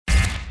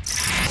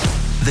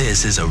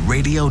This is a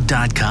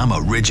Radio.com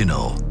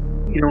original.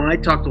 You know, I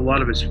talked to a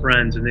lot of his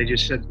friends, and they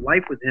just said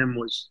life with him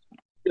was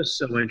just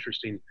so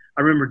interesting.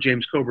 I remember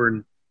James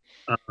Coburn,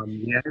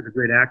 he's a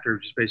great actor,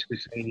 just basically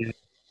saying, you know,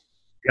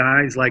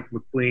 guys like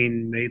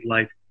McQueen made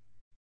life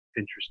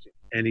interesting.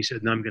 And he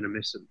said, no, I'm going to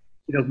miss him.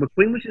 You know,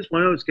 McQueen was just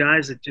one of those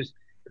guys that just,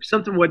 if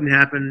something wasn't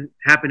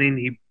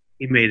happening,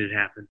 he made it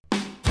happen.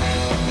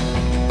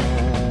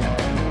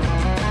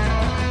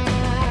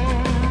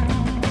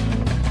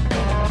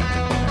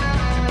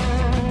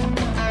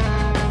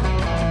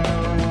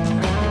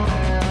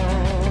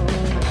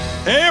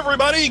 Hey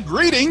everybody,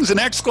 greetings and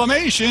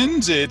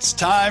exclamations. It's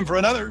time for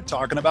another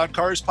Talking About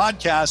Cars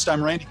podcast.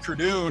 I'm Randy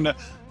Cardoon,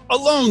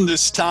 alone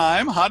this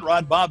time. Hot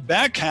Rod Bob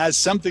Beck has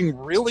something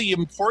really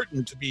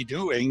important to be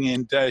doing,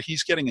 and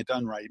he's getting it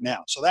done right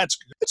now. So that's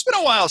good. It's been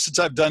a while since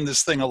I've done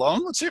this thing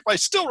alone. Let's see if I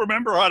still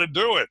remember how to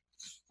do it.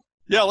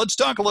 Yeah, let's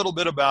talk a little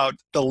bit about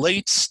the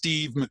late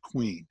Steve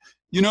McQueen.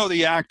 You know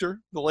the actor,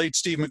 the late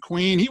Steve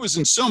McQueen. He was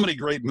in so many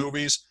great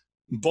movies.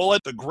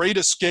 Bullitt, The Great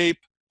Escape.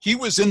 He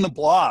was in The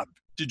Blob.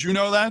 Did you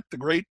know that? The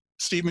great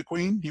Steve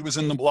McQueen? He was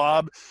in The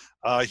Blob.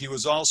 He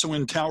was also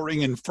in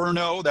Towering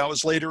Inferno. That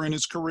was later in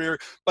his career.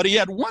 But he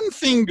had one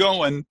thing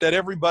going that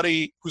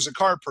everybody who's a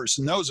car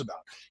person knows about.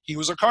 He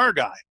was a car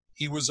guy.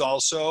 He was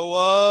also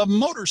a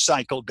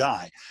motorcycle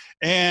guy.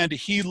 And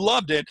he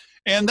loved it.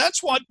 And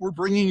that's what we're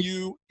bringing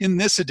you in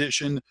this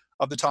edition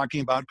of the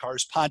Talking About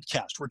Cars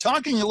podcast. We're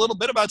talking a little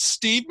bit about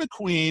Steve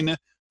McQueen,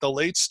 the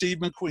late Steve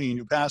McQueen,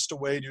 who passed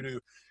away due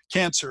to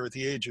cancer at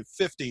the age of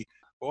 50.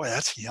 Boy,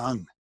 that's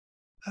young.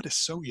 That is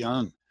so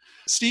young.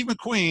 Steve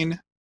McQueen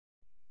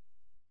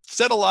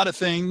said a lot of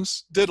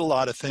things, did a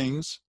lot of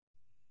things,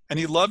 and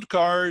he loved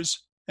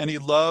cars, and he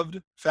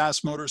loved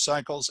fast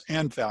motorcycles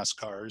and fast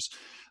cars.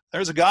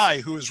 There's a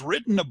guy who has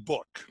written a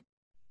book,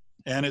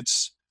 and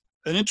it's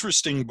an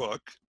interesting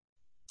book,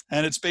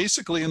 and it's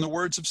basically in the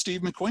words of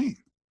Steve McQueen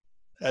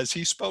as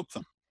he spoke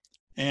them.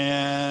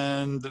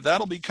 And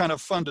that'll be kind of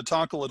fun to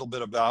talk a little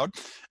bit about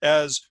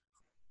as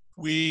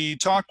we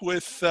talk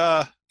with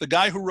the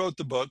guy who wrote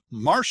the book,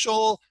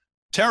 Marshall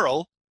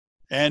Terrill,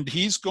 and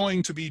he's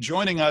going to be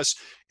joining us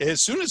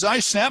as soon as I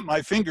snap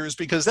my fingers,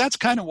 because that's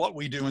kind of what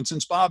we do. And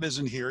since Bob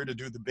isn't here to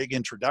do the big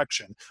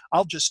introduction,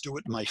 I'll just do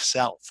it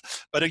myself.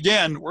 But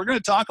again, we're going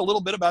to talk a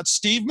little bit about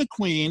Steve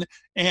McQueen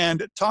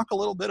and talk a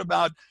little bit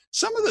about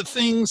some of the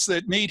things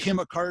that made him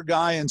a car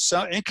guy and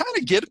kind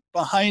of get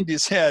behind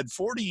his head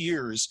 40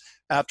 years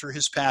after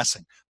his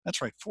passing.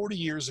 That's right, 40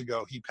 years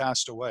ago he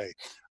passed away.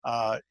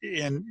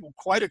 And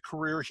quite a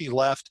career he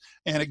left,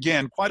 and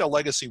again, quite a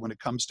legacy when it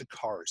comes to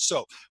cars.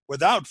 So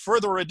without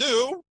further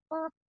ado,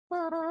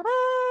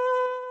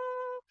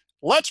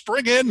 let's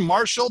bring in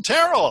Marshall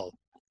Terrill.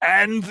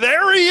 And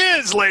there he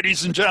is,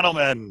 ladies and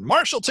gentlemen.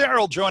 Marshall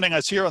Terrill joining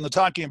us here on the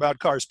Talking About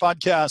Cars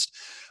podcast.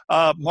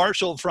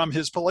 Marshall from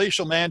his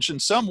palatial mansion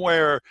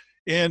somewhere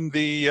in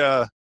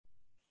the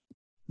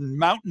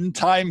mountain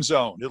time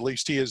zone. At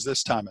least he is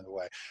this time of the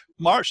way.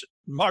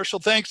 Marshall,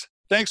 thanks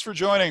for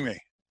joining me.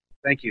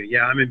 Thank you.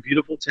 Yeah, I'm in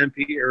beautiful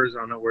Tempe,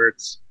 Arizona, where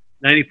it's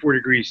 94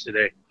 degrees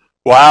today.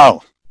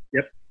 Wow.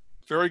 Yep.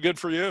 Very good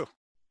for you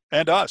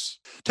and us.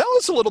 Tell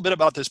us a little bit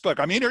about this book.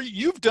 I mean,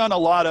 you've done a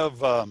lot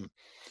of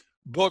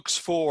books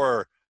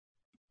for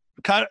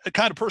kind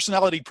of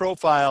personality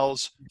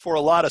profiles for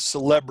a lot of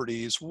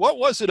celebrities. What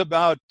was it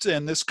about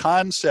in this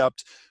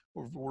concept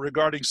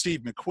regarding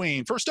Steve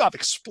McQueen? First off,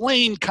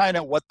 explain kind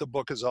of what the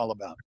book is all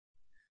about.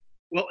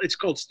 Well, it's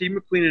called Steve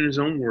McQueen in His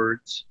Own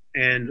Words.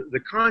 And the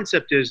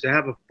concept is to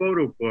have a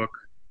photo book,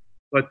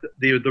 but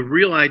the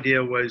real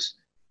idea was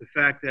the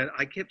fact that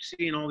I kept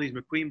seeing all these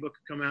McQueen books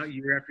come out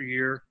year after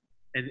year,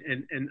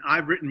 and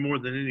I've written more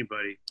than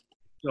anybody.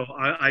 So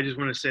I just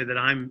want to say that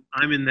I'm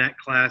in that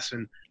class,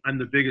 and I'm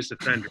the biggest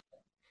offender.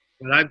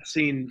 But I've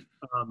seen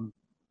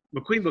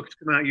McQueen books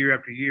come out year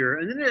after year,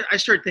 and then I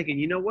started thinking,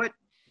 you know what?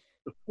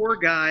 The poor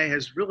guy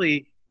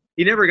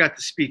he never got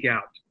to speak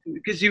out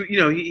because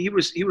he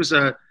was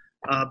a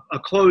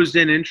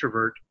closed-in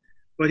introvert.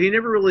 But he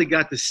never really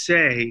got to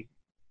say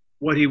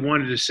what he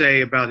wanted to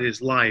say about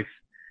his life.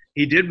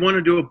 He did want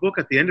to do a book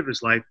at the end of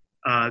his life.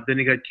 Then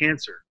he got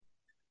cancer.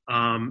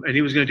 And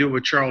he was going to do it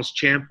with Charles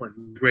Champlin,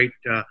 a great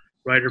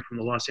writer from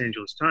the Los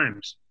Angeles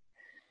Times.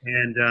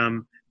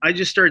 And I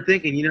just started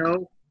thinking,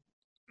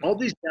 all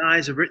these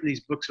guys have written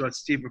these books about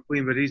Steve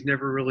McQueen, but he's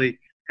never really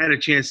had a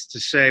chance to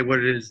say what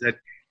it is that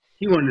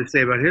he wanted to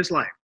say about his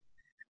life.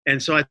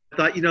 And so I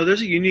thought,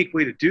 there's a unique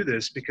way to do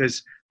this,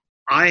 because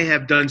I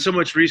have done so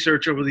much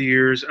research over the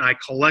years, and I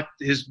collect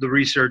the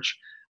research.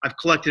 I've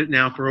collected it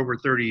now for over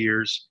 30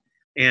 years,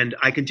 and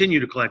I continue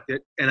to collect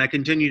it, and I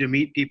continue to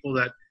meet people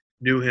that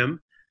knew him.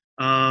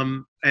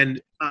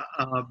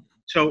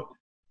 So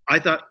I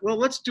thought, well,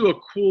 let's do a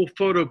cool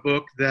photo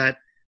book that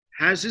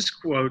has his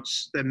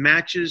quotes that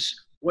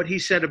matches what he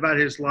said about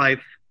his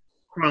life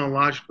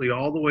chronologically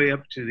all the way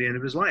up to the end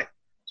of his life.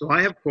 So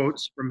I have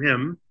quotes from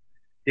him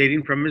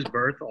dating from his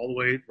birth all the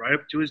way right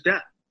up to his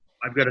death.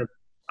 I've got a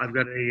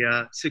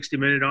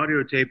 60-minute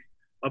audio tape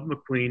of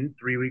McQueen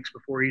 3 weeks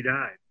before he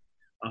died,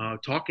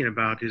 talking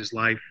about his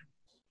life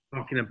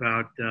talking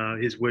about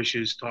his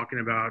wishes, talking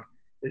about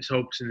his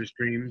hopes and his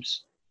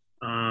dreams.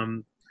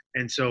 And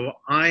so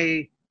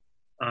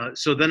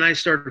then I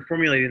started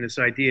formulating this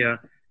idea,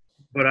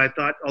 but I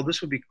thought, oh, this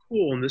would be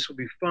cool, and this would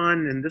be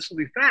fun, and this will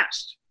be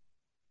fast.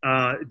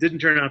 It didn't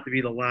turn out to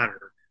be the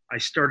latter. I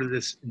started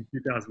this in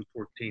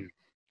 2014.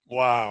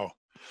 Wow.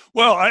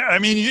 Well, I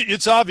mean,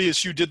 it's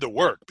obvious you did the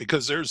work,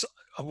 because there's,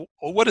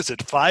 what is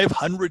it,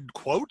 500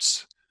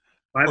 quotes?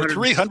 500, or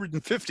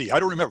 350? I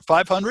don't remember.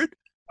 500?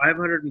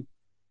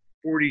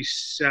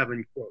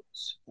 547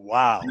 quotes.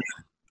 Wow.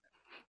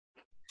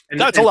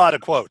 And a lot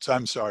of quotes.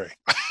 I'm sorry.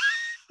 I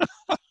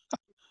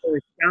was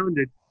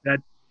astounded that,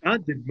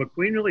 did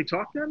McQueen really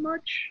talk that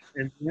much?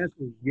 And the answer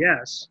is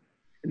yes.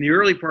 In the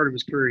early part of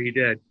his career, he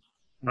did.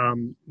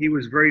 He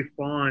was very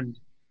fond.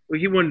 Well,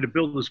 he wanted to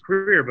build his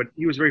career, but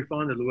he was very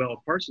fond of Llewellyn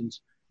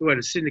Parsons, who had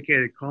a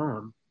syndicated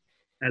column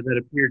that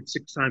appeared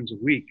 6 times a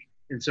week.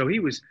 And so he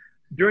was,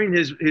 during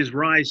his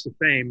rise to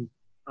fame,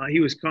 he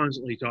was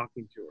constantly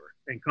talking to her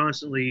and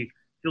constantly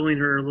giving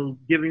her little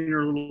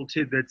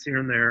tidbits here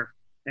and there.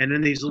 And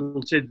in these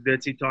little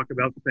tidbits, he'd talk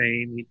about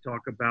fame. He'd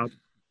talk about,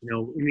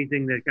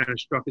 anything that kind of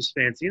struck his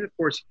fancy. And of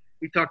course,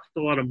 he talked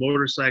a lot of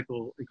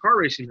motorcycle and car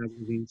racing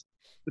magazines.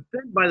 But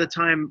then by the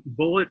time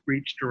Bullitt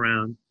reached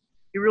around,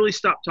 he really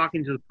stopped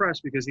talking to the press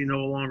because he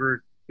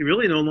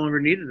really no longer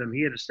needed them.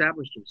 He had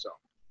established himself.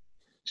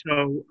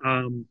 So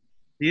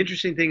the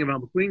interesting thing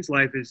about McQueen's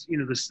life is,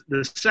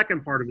 the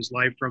second part of his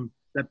life, from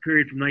that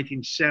period from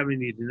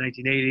 1970 to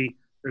 1980,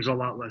 there's a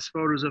lot less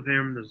photos of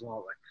him. There's a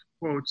lot less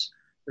quotes.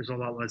 There's a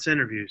lot less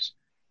interviews.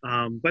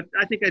 But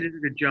I think I did a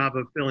good job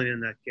of filling in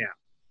that gap.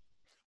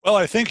 Well,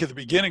 I think at the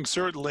beginning,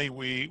 certainly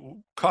we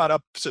caught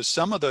up to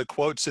some of the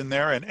quotes in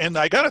there. And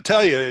I got to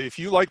tell you, if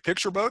you like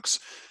picture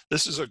books,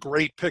 this is a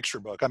great picture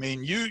book. I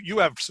mean, you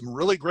have some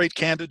really great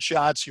candid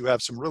shots. You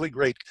have some really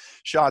great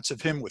shots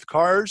of him with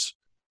cars,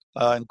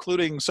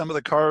 including some of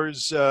the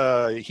cars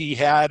he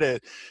had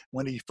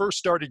when he first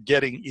started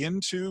getting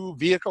into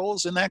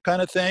vehicles and that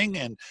kind of thing,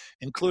 and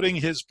including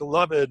his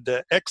beloved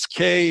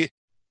XK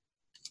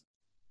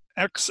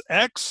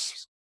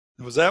XX.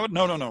 Was that what?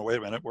 No. Wait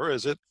a minute. Where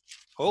is it?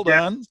 Hold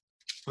on.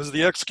 Was it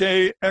the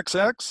XK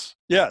XX?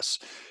 Yes.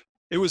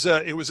 It was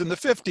in the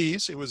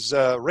 50s. It was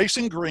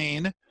racing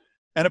green.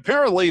 And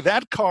apparently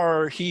that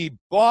car he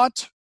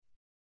bought,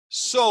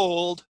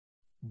 sold,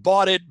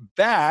 bought it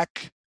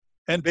back,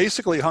 and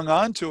basically hung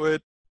on to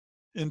it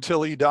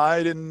until he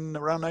died in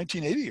around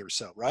 1980 or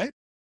so, right?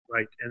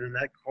 Right. And then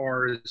that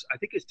car is, I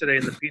think it's today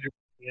in the Petersen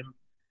Museum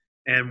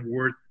and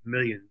worth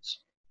millions.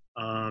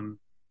 And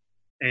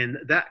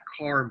that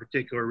car in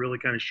particular really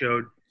kind of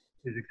showed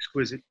his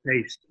exquisite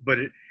taste. But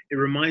it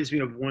reminds me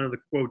of one of the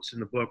quotes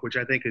in the book, which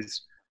I think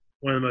is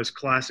one of the most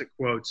classic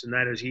quotes, and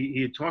that is he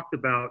had talked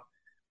about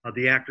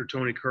the actor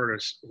Tony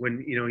Curtis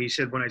when, he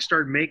said, when I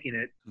started making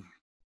it,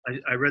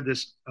 I read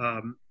this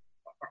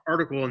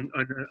article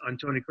on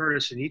Tony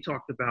Curtis, and he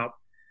talked about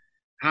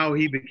how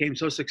he became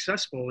so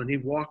successful, and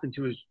he'd walk out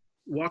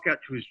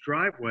to his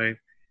driveway,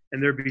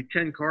 and there'd be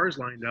 10 cars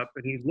lined up,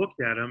 and he looked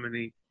at them, and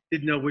he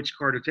didn't know which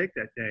car to take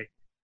that day.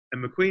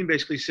 And McQueen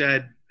basically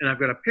said, and I've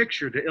got a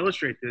picture to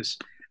illustrate this,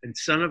 and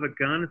son of a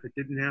gun if it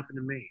didn't happen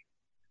to me.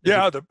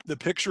 Yeah, the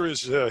picture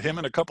is him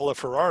and a couple of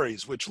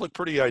Ferraris, which look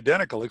pretty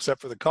identical except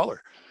for the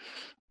color.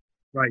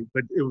 Right,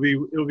 but it'll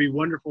be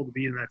wonderful to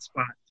be in that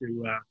spot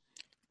to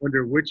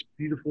wonder which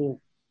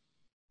beautiful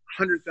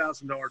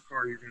 $100,000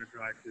 car you're going to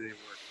drive to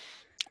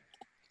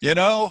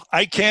work.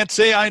 I can't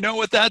say I know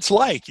what that's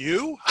like.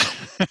 You?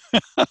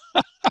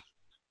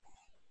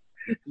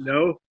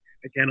 No,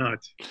 I cannot.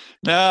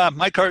 Nah,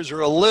 my cars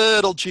are a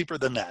little cheaper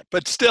than that,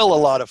 but still a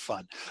lot of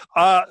fun.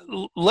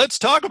 Let's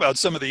talk about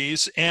some of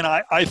these. And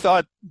I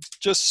thought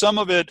just some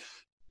of it,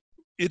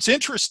 it's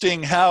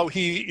interesting how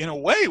he, in a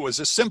way, was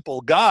a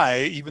simple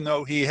guy, even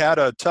though he had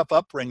a tough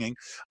upbringing.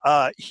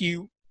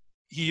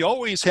 He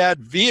always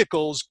had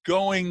vehicles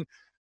going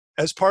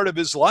as part of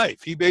his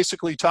life. He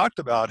basically talked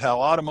about how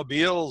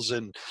automobiles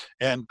and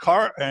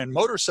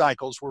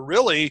motorcycles were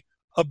really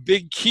a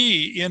big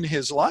key in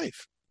his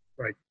life.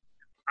 Right.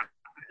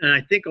 And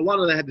I think a lot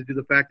of that had to do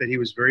with the fact that he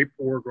was very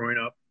poor growing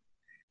up,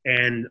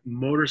 and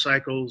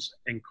motorcycles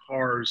and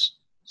cars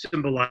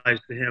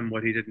symbolized to him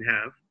what he didn't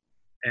have.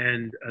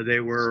 And they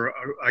were,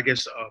 I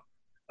guess,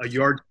 a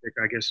yardstick,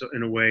 I guess,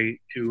 in a way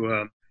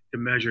to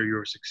measure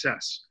your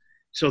success.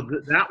 So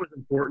that was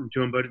important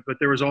to him. But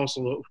there was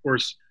also, of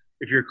course,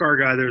 if you're a car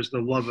guy, there's the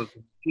love of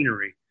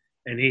machinery,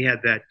 and he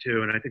had that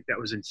too. And I think that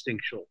was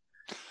instinctual.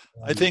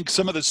 I think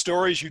some of the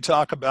stories you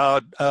talk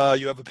about,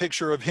 you have a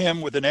picture of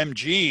him with an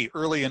MG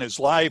early in his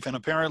life, and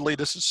apparently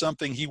this is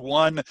something he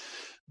won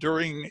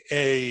during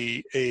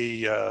a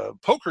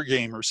poker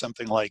game or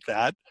something like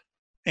that.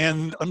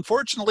 And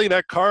unfortunately,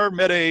 that car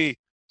met a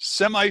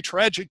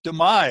semi-tragic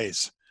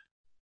demise.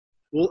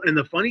 Well, and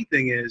the funny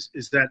thing is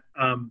that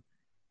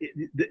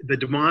the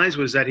demise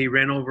was that he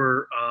ran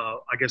over,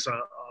 I guess,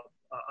 a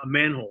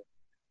manhole.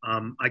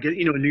 I get,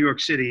 in New York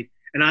City,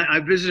 and I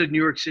visited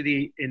New York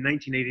City in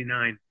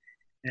 1989,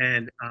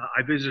 and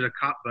I visited a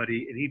cop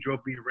buddy, and he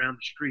drove me around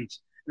the streets.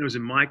 and it was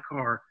in my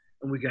car,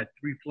 and we got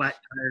 3 flat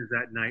tires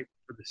that night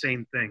for the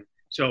same thing.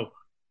 So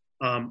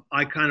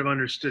I kind of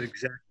understood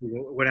exactly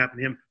what happened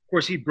to him. Of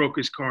course, he broke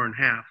his car in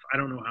half. I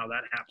don't know how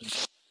that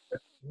happened.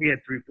 He had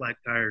 3 flat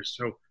tires,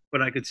 so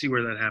but I could see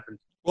where that happened.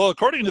 Well,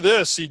 according to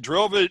this, he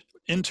drove it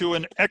into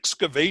an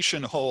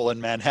excavation hole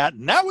in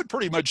Manhattan. That would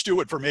pretty much do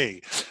it for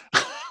me.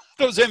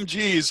 Those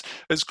MGs,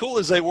 as cool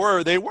as they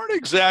weren't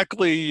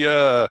exactly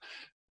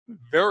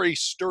very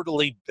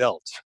sturdily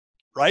built,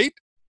 right?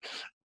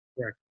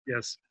 Correct.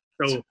 Yes.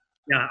 So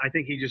yeah, I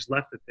think he just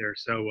left it there.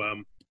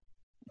 So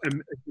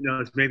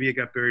maybe it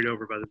got buried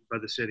over by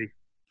the city.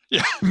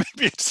 Yeah,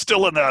 maybe it's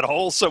still in that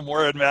hole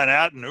somewhere in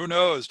Manhattan. Who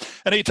knows?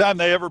 Anytime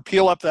they ever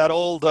peel up that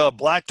old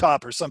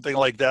blacktop or something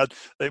like that,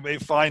 they may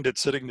find it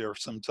sitting there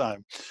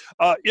sometime.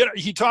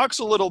 He talks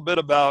a little bit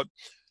about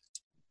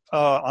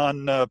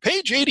on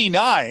page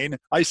 89.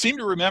 I seem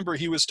to remember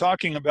he was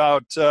talking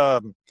about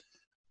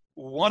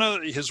one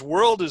of his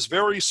world is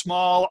very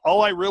small.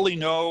 All I really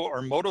know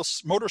are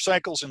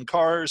motorcycles and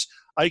cars.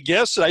 I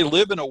guess I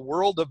live in a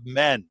world of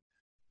men.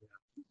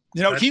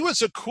 He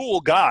was a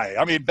cool guy.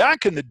 I mean,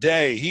 back in the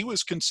day, he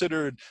was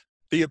considered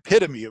the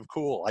epitome of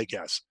cool, I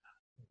guess.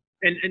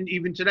 And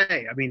even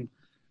today, I mean,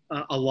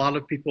 a lot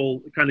of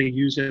people kind of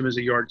use him as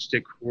a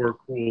yardstick for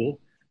cool.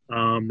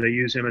 They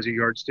use him as a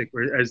yardstick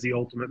as the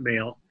ultimate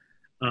male.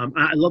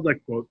 I love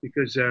that quote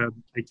because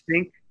I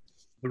think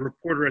the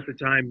reporter at the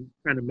time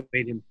kind of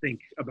made him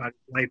think about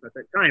his life at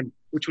that time,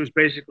 which was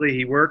basically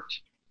he worked,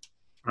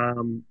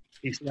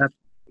 he slept,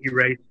 he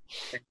raced,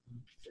 and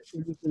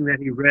anything that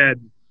he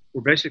read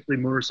were basically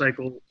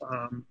motorcycle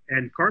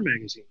and car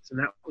magazines, and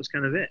that was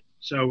kind of it.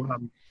 So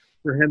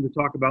for him to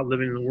talk about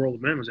living in the world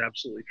of men was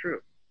absolutely true.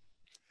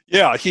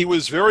 Yeah, he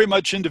was very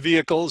much into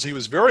vehicles. He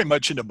was very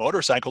much into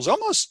motorcycles,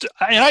 almost,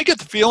 and I get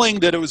the feeling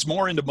that it was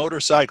more into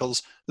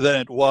motorcycles than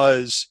it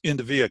was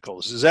into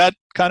vehicles. Is that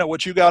kind of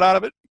what you got out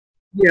of it?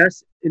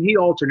 Yes, and he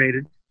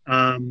alternated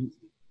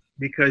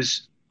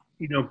because,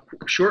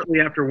 shortly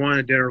after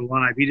Wanted Dead or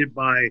Alive, he did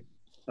buy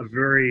a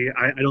very,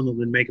 I don't know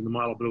the make and the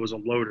model, but it was a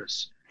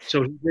Lotus.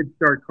 So he did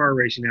start car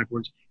racing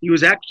afterwards. He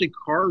was actually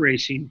car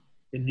racing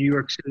in New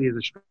York City as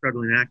a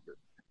struggling actor.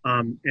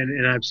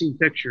 And I've seen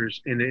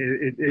pictures, and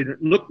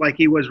it looked like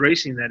he was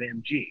racing that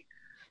MG.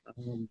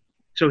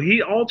 So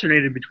he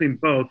alternated between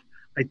both.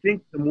 I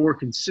think the more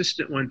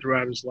consistent one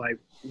throughout his life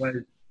was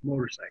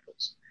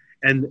motorcycles.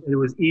 And it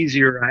was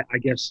easier, I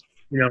guess,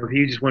 if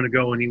he just wanted to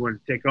go and he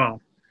wanted to take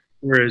off.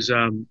 Whereas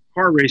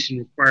car racing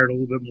required a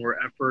little bit more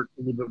effort,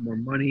 a little bit more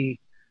money.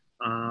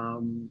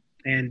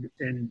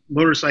 And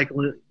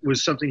motorcycle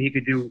was something he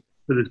could do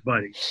with his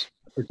buddies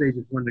if they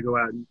just wanted to go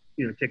out and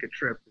take a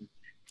trip and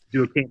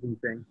do a camping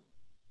thing.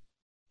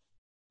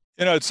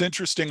 It's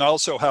interesting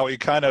also how he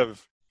kind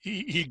of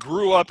he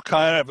grew up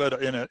kind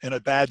of in a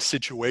bad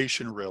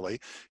situation.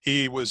 Really,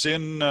 he was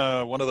in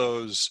one of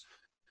those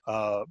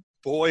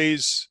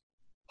boys'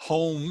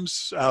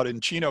 homes out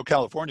in Chino,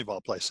 California, of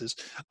all places.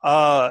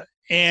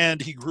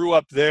 And he grew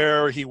up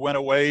there. He went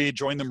away,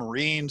 joined the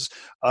Marines,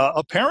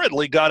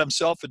 apparently got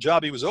himself a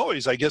job. He was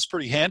always, I guess,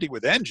 pretty handy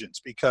with engines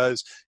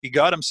because he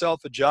got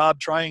himself a job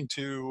trying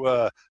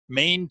to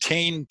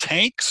maintain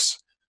tanks.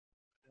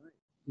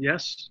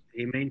 Yes,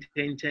 he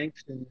maintained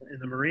tanks in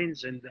the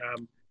Marines and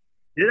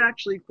did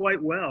actually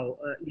quite well.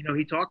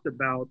 He talked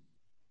about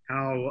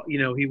how,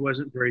 he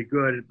wasn't very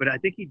good, but I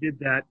think he did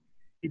that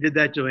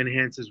to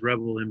enhance his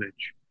rebel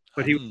image.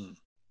 But he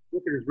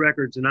look at his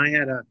records, and I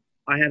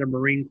had a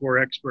Marine Corps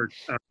expert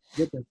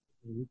with us.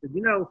 He said,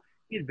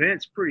 he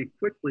advanced pretty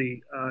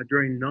quickly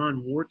during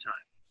non-war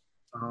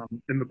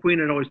time. And McQueen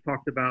had always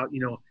talked about,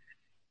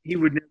 he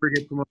would never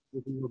get promoted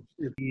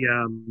if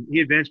he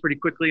advanced pretty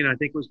quickly, and I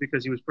think it was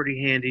because he was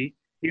pretty handy.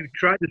 He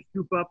tried to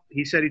soup up.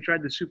 He said he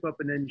tried to soup up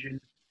an engine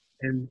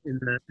in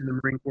the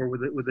Marine Corps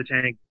with a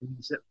tank, and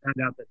he found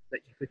out that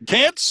you couldn't.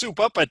 Can't soup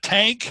up a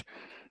tank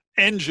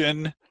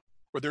engine,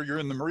 whether you're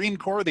in the Marine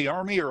Corps, the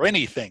Army, or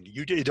anything.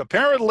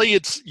 Apparently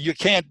you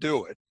can't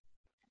do it,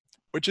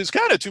 which is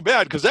kind of too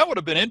bad because that would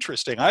have been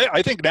interesting.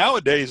 I think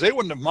nowadays they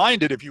wouldn't have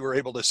minded if you were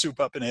able to soup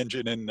up an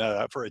engine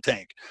for a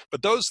tank,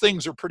 but those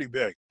things are pretty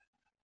big.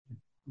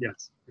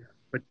 Yes, yeah.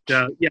 But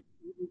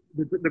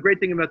the great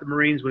thing about the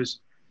Marines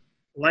was,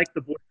 like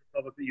the Boys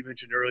Republic that you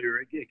mentioned earlier,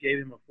 it gave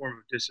him a form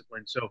of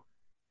discipline. So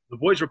the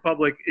Boys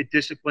Republic, it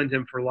disciplined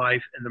him for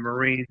life, and the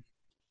Marines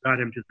got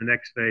him to the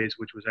next phase,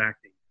 which was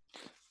acting.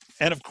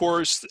 And of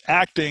course,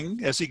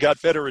 acting, as he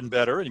got better and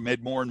better, and he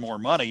made more and more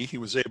money, he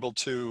was able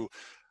to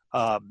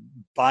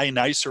buy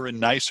nicer and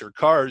nicer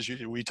cars.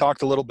 We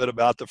talked a little bit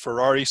about the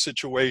Ferrari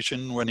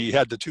situation when he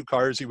had the 2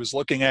 cars he was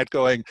looking at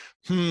going,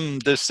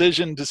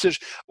 decision.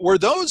 Were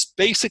those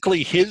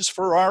basically his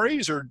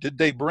Ferraris, or did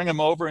they bring him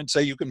over and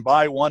say you can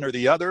buy one or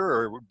the other?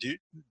 Or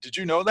did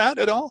you know that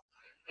at all?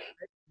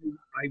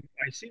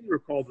 I seem to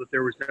recall that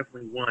there was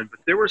definitely one, but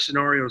there were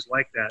scenarios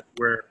like that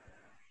where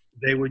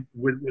they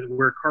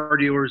where car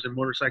dealers and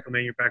motorcycle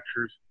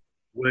manufacturers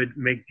would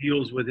make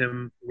deals with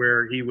him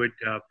where he would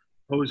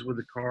pose with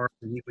the car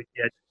and he would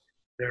get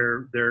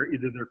either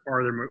their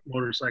car or their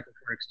motorcycle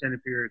for an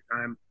extended period of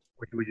time,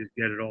 or he would just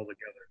get it all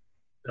together.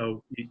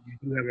 So you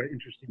do have an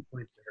interesting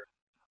point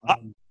I,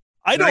 there.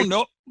 I don't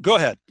know. Go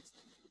ahead.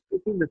 I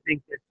seem to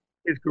think that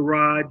his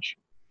garage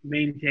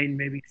maintained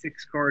maybe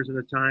 6 cars at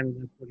a time,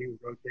 and that's what he was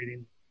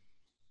rotating.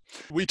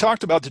 We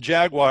talked about the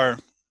Jaguar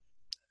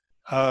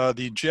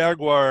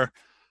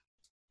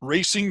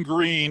Racing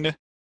Green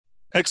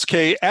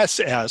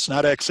XKSS,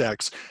 not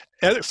XX,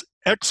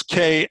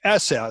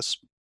 XKSS.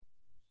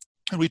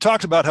 And we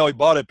talked about how he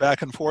bought it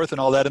back and forth and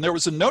all that. And there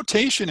was a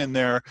notation in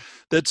there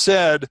that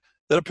said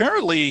that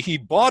apparently he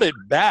bought it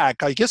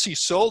back. I guess he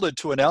sold it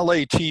to an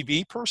LA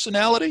TV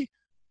personality.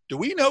 Do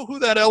we know who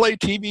that LA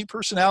TV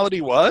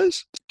personality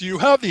was? Do you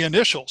have the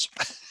initials?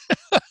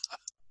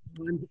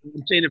 I'm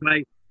saying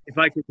if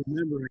I could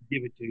remember, I'd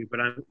give it to you. But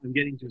I'm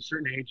getting to a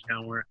certain age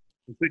now where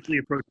I'm quickly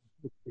approaching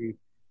 60,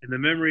 and the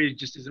memory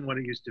just isn't what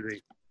it used to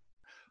be.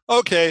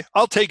 Okay,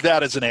 I'll take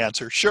that as an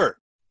answer. Sure.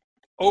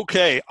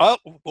 Okay,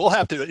 we'll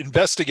have to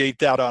investigate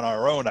that on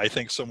our own, I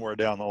think, somewhere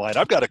down the line.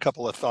 I've got a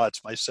couple of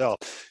thoughts myself,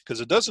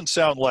 because it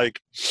sounds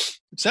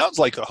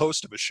like a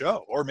host of a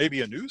show or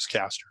maybe a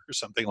newscaster or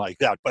something like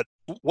that. But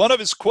one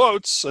of his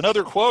quotes,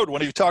 another quote,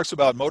 when he talks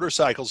about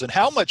motorcycles and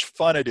how much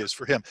fun it is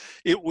for him,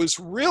 it was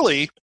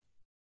really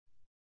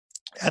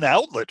an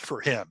outlet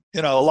for him.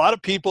 You know, a lot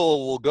of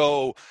people will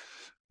go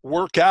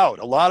work out.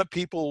 A lot of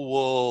people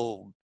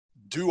will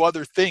do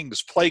other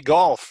things, play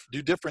golf,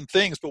 do different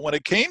things. But when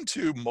it came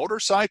to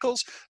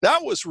motorcycles,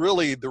 that was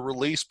really the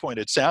release point.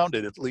 It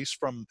sounded, at least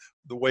from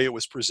the way it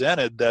was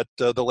presented, that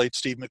the late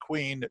Steve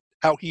McQueen,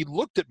 how he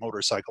looked at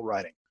motorcycle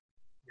riding.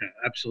 Yeah,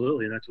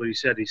 absolutely. And that's what he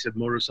said. He said,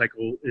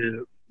 motorcycle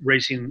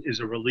racing is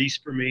a release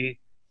for me.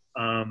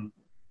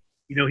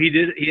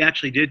 He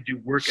actually did do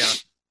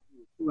workout,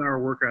 2-hour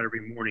workout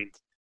every morning.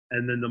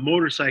 And then the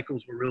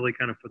motorcycles were really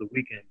kind of for the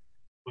weekend.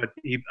 But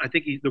I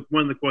think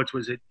one of the quotes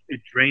was, it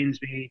drains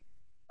me.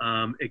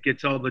 It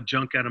gets all the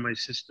junk out of my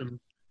system.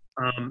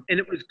 And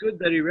it was good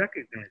that he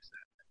recognized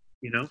that,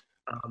 you know.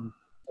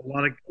 A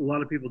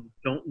lot of people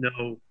don't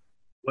know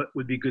what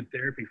would be good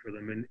therapy for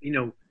them. And, you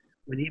know,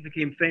 when he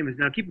became famous,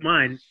 now keep in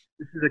mind,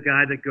 this is a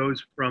guy that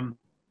goes from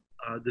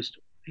this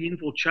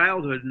painful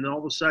childhood, and all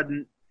of a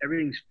sudden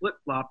everything's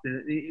flip-flopped,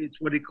 and it's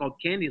what he called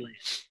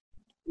Candyland.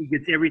 He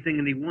gets everything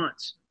that he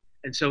wants.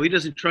 And so he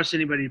doesn't trust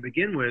anybody to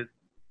begin with.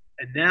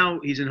 And now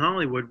he's in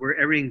Hollywood where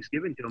everything's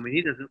given to him, and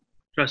he doesn't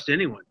trust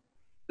anyone.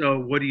 So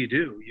what do?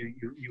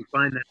 You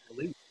find that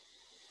release,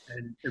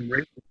 and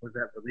racing was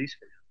that release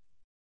for him.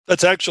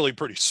 That's actually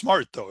pretty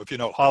smart, though, if you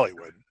know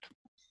Hollywood.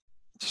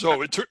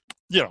 So it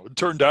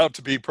turned out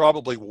to be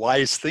probably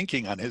wise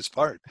thinking on his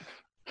part.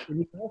 And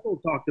he also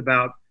talked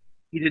about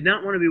he did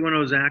not want to be one of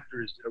those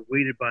actors that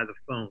waited by the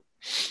phone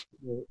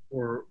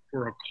or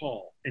for a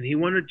call, and he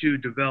wanted to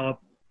develop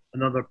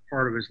another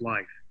part of his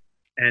life.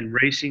 And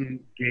racing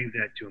gave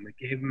that to him. It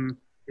gave him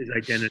his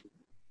identity.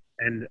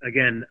 And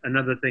again,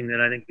 another thing that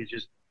I think is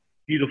just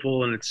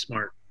beautiful, and it's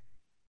smart.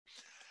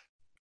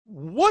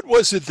 What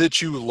was it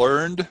that you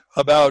learned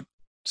about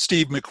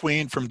Steve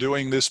McQueen from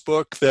doing this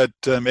book that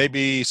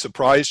maybe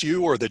surprised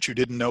you or that you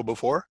didn't know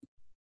before?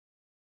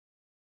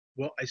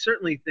 Well, I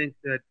certainly think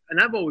that,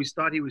 and I've always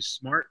thought he was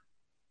smart,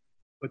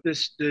 but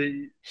this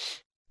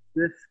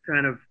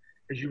kind of,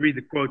 as you read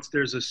the quotes,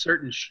 there's a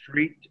certain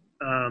street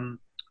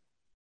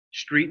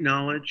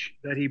knowledge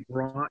that he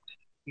brought,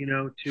 you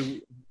know,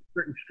 to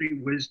certain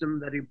street wisdom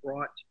that he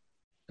brought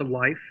to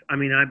life. I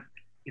mean,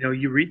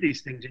 you read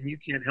these things and you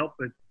can't help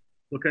but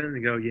look at him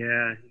and go,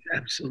 yeah, he's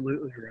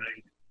absolutely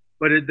right.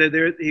 But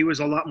he was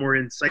a lot more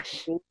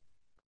insightful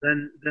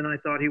than I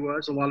thought he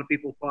was. A lot of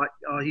people thought,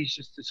 oh, he's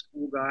just this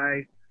cool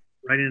guy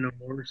riding a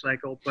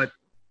motorcycle. But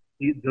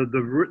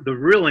the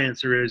real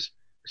answer is,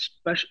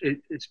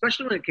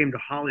 especially when it came to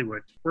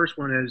Hollywood, the first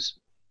one is,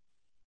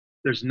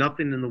 there's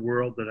nothing in the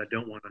world that I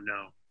don't want to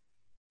know.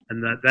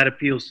 And that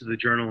appeals to the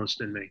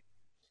journalist in me.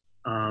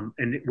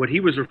 And what he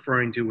was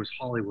referring to was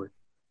Hollywood.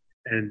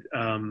 And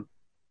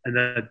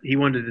that he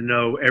wanted to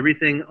know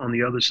everything on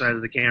the other side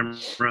of the camera.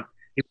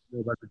 He wanted to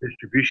know about the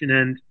distribution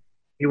end.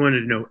 He wanted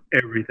to know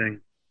everything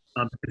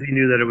because he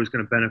knew that it was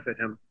going to benefit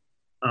him.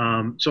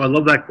 So I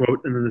love that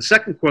quote. And then the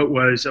second quote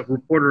was, a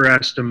reporter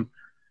asked him,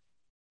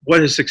 what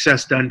has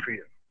success done for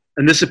you?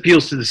 And this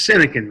appeals to the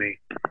cynic in me.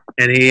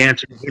 And he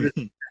answered,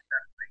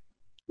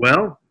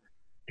 well,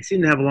 I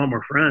seem to have a lot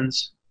more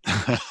friends.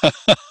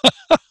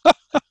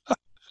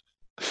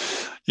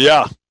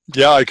 Yeah,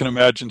 I can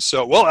imagine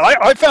so. Well,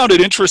 I found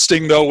it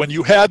interesting, though, when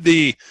you had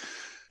the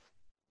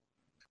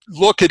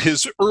look at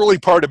his early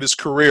part of his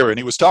career, and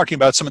he was talking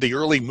about some of the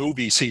early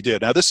movies he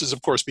did. Now, this is,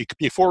 of course,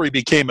 before he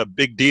became a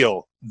big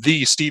deal,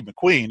 the Steve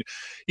McQueen.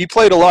 He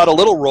played a lot of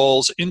little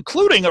roles,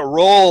 including a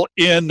role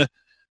in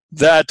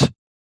that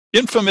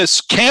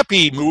infamous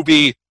campy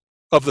movie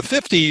of the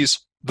 50s,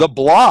 The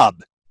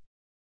Blob.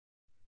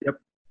 Yep.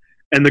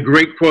 And the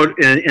great quote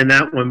in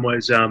that one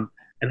was,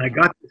 and I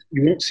got this,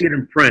 you won't see it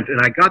in print, and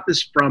I got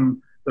this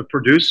from the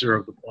producer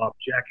of The Blob,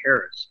 Jack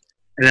Harris.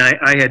 And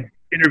I had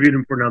interviewed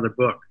him for another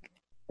book.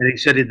 And he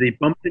said they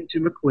bumped into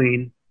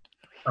McQueen.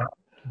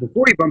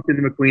 Before he bumped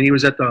into McQueen, he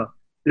was at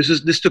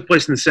this took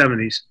place in the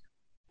 70s.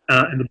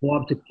 and the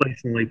Blob took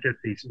place in the late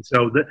 50s. And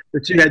so the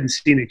two hadn't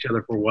seen each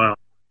other for a while.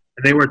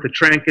 And they were at the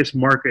Trancas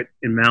Market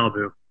in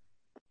Malibu.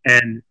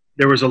 And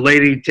there was a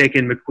lady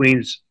taking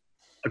McQueen's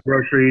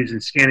groceries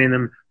and scanning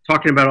them,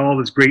 talking about all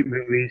his great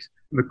movies.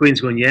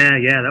 McQueen's going, yeah,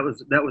 that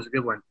was a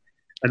good one.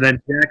 And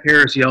then Jack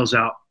Harris yells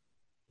out,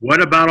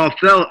 "What about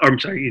Othello?" I'm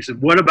sorry, he said,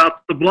 "What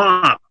about the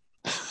Blob?"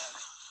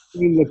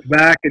 He looks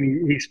back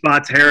and he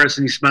spots Harris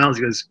and he smiles.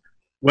 He goes,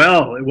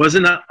 "Well, it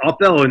wasn't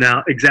Othello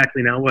now,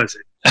 was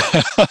it?"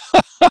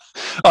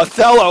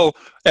 Othello,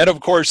 and of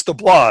course the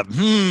Blob.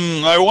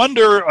 I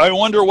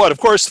wonder what. Of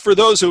course, for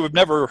those who have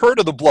never heard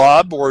of the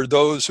Blob or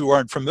those who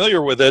aren't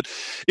familiar with it,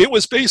 it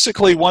was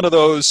basically one of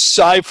those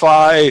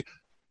sci-fi.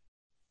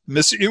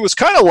 It was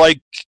kind of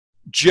like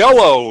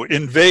Jello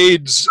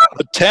invades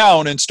a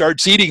town and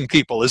starts eating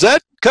people. Is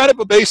that kind of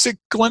a basic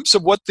glimpse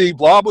of what the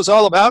Blob was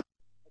all about?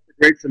 That's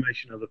a great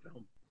summation of the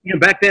film.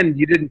 Back then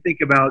you didn't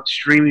think about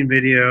streaming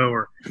video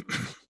or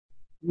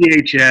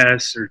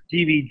VHS or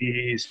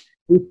DVDs.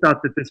 He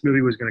thought that this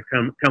movie was going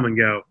to come and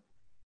go,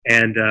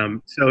 and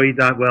so he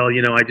thought, well,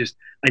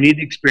 I need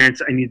the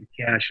experience, I need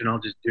the cash, and I'll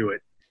just do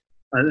it.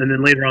 And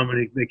then later on, when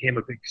he became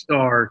a big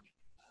star,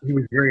 he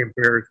was very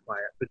embarrassed by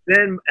it. But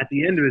then at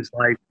the end of his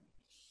life,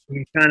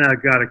 he kind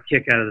of got a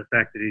kick out of the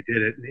fact that he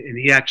did it, and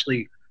he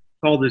actually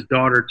called his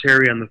daughter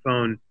Terry on the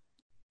phone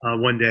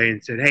one day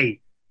and said,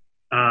 "Hey,"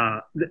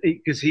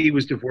 because he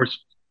was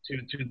divorced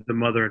to the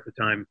mother at the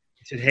time.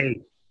 He said,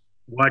 "Hey,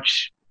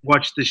 watch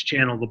this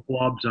channel. The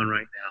Blob's on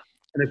right now."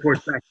 And of course,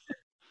 back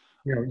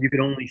then, you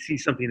could only see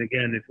something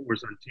again if it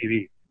was on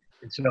TV.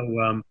 And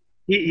so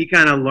he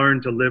kind of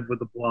learned to live with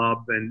the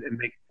Blob and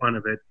make fun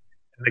of it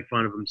and make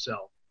fun of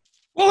himself.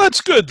 Well,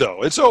 that's good,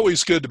 though. It's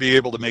always good to be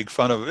able to make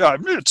fun of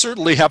it.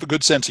 Certainly have a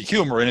good sense of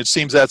humor, and it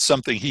seems that's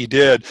something he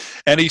did.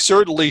 And he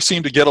certainly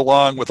seemed to get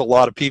along with a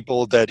lot of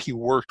people that he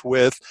worked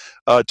with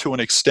to an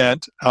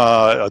extent.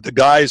 The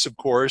guys, of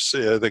course,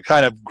 the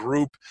kind of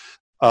group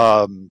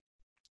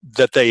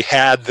that they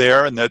had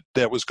there and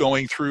that was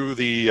going through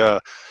the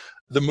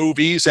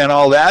movies and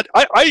all that.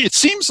 It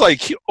seems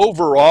like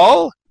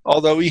overall,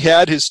 although he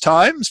had his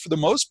times, for the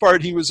most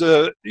part, he was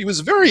a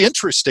very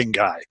interesting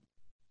guy.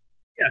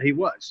 Yeah, he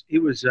was. He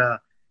was.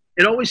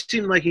 It always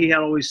seemed like he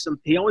always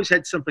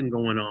had something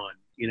going on.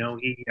 He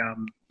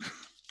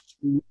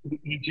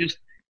just,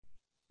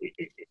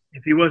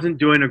 if he wasn't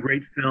doing a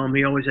great film,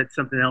 he always had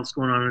something else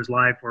going on in his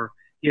life, or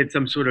he had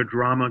some sort of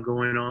drama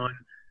going on.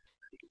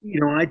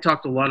 I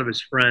talked to a lot of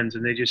his friends,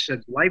 and they just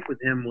said life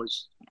with him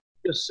was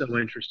just so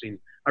interesting.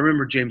 I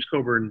remember James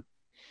Coburn,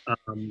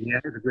 he's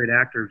a great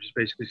actor, just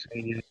basically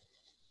saying,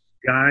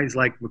 guys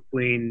like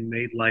McQueen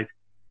made life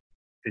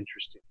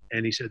interesting.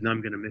 And he said, "No,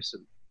 I'm going to miss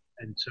him."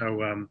 And so,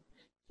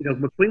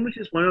 McQueen was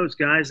just one of those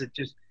guys that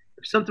just,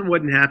 if something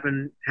wasn't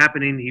happening,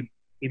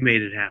 he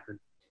made it happen.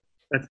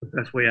 That's the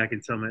best way I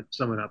can sum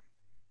it up.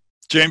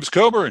 James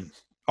Coburn,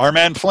 our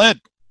man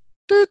Flint.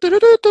 I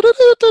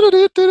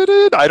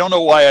don't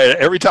know why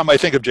every time I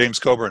think of James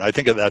Coburn, I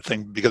think of that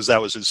thing because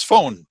that was his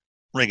phone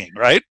ringing,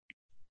 right?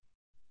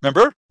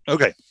 Remember?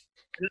 Okay. As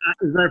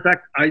a matter of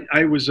fact,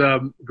 I was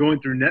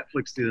going through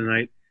Netflix the other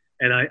night,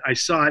 and I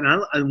saw it.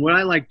 And what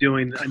I like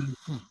doing, I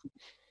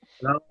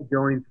like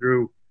going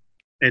through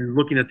and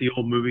looking at the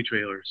old movie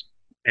trailers.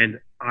 And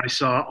I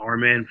saw Our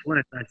Man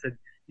Flint. And I said,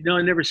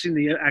 I never seen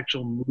the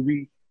actual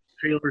movie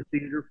trailer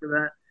theater for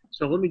that.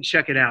 So let me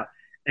check it out.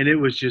 And it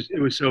was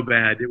so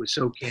bad. It was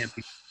so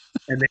campy.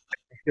 And they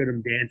showed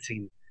him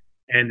dancing.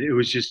 And it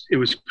was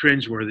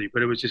cringeworthy,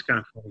 but it was just kind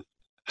of funny.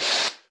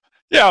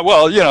 Yeah,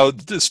 well,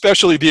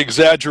 especially the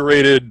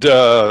exaggerated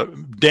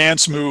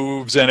dance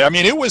moves. And I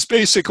mean, it was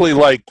basically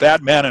like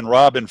Batman and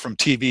Robin from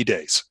TV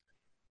days.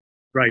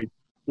 Right.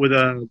 With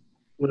a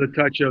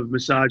touch of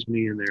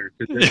misogyny in there.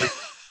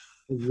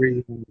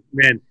 Man,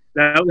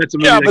 that's a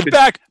movie. Yeah, but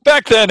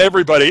back then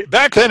everybody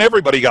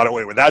got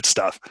away with that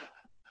stuff,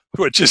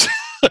 which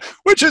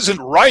isn't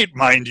right,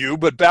 mind you.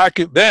 But back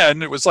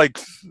then it was like,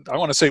 I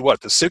want to say what,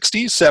 the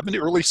 60s, 70s,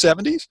 early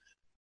 70s?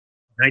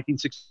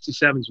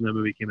 1967 is when that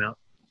movie came out.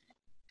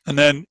 And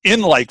then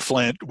In Like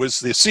Flint was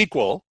the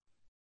sequel.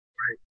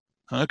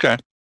 Right. Okay.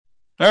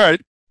 All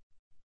right.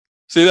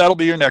 See, that'll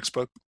be your next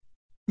book.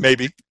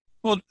 Maybe.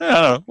 Well, I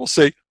don't know. We'll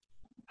see.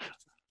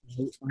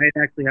 I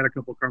had actually had a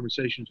couple of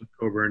conversations with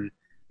Coburn,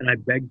 and I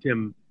begged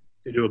him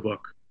to do a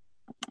book.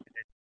 And he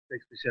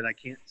basically said, "I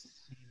can't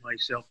see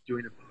myself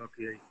doing a book."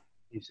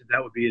 He said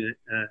that would be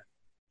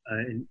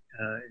an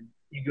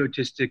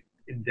egotistic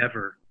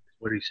endeavor, is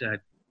what he said.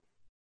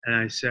 And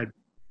I said,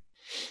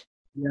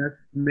 "Yes,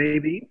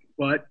 maybe,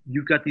 but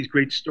you've got these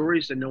great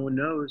stories that no one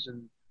knows,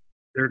 and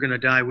they're going to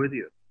die with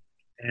you."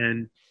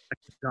 And I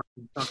could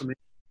talk him in.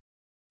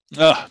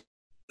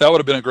 That would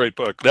have been a great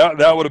book.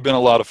 That would have been a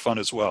lot of fun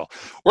as well.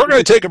 We're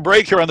going to take a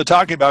break here on the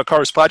Talking About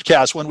Cars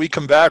podcast. When we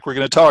come back, we're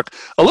going to talk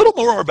a little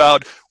more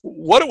about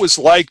what it was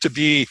like to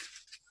be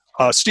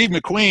Steve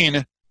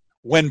McQueen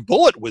when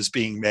Bullitt was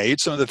being made,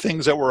 some of the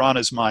things that were on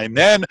his mind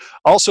then,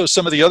 also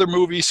some of the other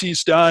movies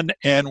he's done,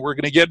 and we're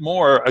going to get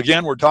more.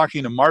 Again, we're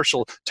talking to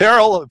Marshall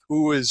Terrill,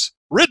 who has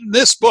written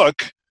this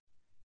book,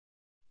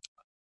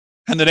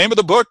 And the name of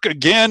the book,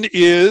 again,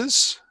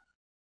 is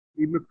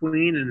Steve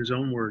McQueen in his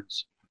own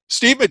words.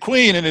 Steve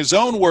McQueen in his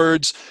own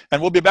words.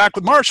 And we'll be back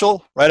with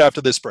Marshall right after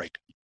this break.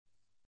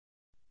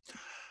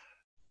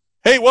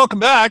 Hey, welcome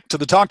back to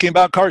the Talking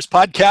About Cars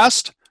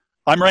podcast.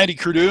 I'm Randy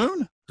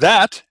Cardoon.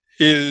 That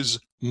is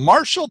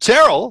Marshall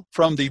Terrell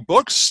from the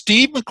book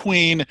Steve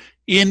McQueen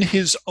in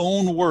His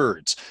Own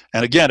Words.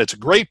 And again, it's a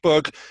great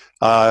book.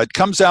 It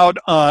comes out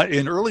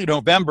in early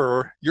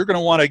November. You're going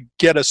to want to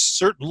get a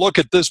certain look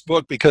at this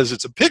book because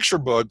it's a picture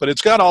book, but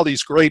it's got all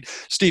these great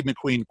Steve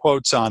McQueen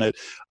quotes on it.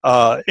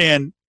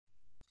 And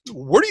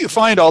where do you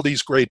find all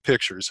these great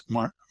pictures,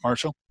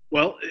 Marshall?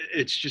 Well,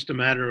 it's just a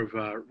matter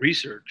of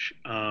research.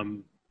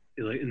 In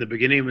the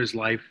beginning of his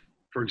life,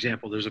 for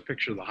example, there's a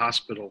picture of the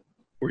hospital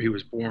where he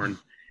was born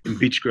in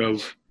Beech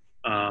Grove,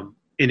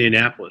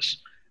 Indianapolis.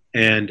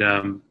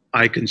 And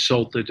I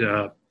consulted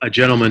a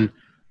gentleman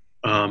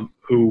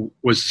who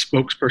was the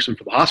spokesperson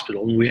for the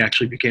hospital, and we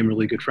actually became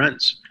really good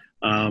friends.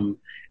 And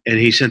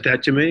he sent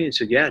that to me and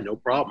said, yeah, no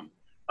problem.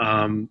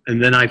 And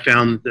then I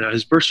found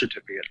his birth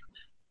certificate.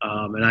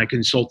 And I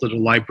consulted a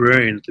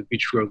librarian at the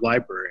Beech Grove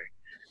Library.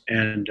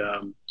 And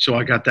so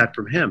I got that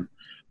from him.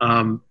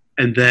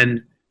 And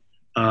then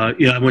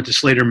I went to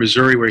Slater,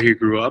 Missouri, where he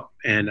grew up,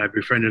 and I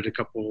befriended a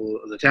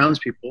couple of the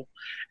townspeople,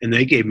 and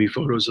they gave me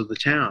photos of the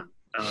town,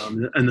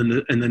 and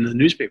then the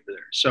newspaper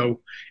there. So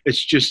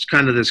it's just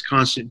kind of this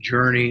constant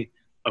journey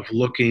of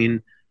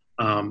looking,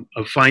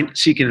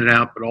 seeking it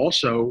out, but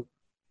also,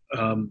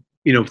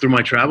 through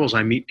my travels,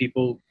 I meet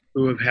people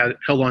who have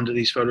held on to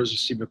these photos of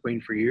Steve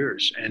McQueen for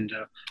years and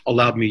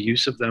allowed me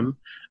use of them.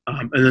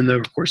 And then,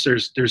 of course,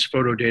 there's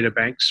photo data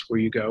banks where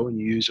you go and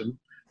you use them.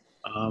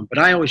 But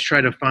I always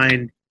try to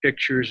find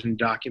pictures and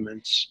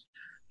documents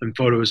and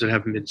photos that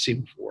haven't been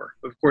seen before.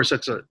 Of course,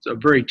 that's a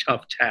very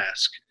tough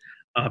task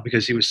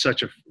because he was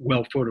such a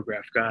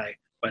well-photographed guy.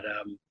 But,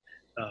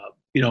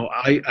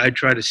 I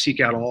try to seek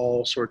out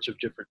all sorts of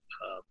different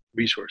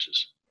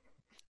resources.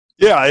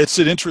 Yeah, it's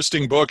an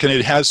interesting book, and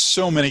it has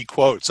so many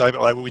quotes.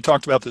 We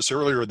talked about this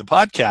earlier in the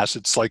podcast.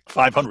 It's like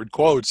 500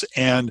 quotes,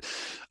 and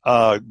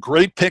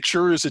great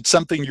pictures. It's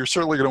something you're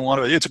certainly going to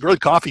want to. It's a great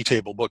coffee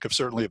table book, if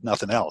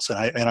nothing else.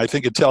 And I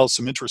think it tells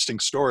some interesting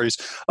stories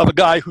of a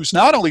guy who's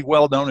not only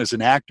well known as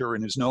an actor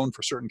and is known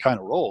for certain kind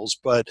of roles,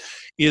 but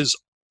is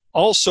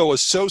also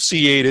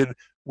associated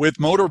with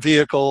motor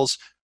vehicles,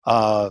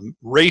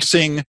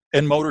 racing,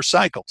 and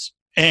motorcycles.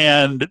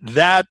 And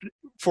that,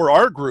 for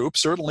our group,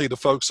 certainly the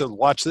folks that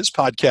watch this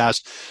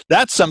podcast,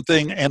 that's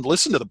something, and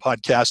listen to the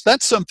podcast,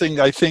 that's something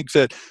I think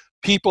that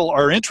people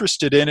are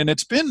interested in. And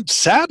it's been,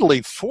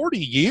 sadly, 40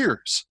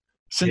 years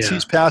since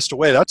he's passed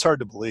away. That's hard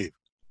to believe.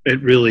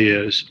 It really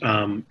is.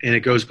 And it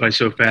goes by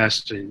so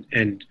fast.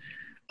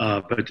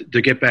 But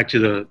to get back to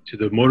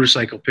the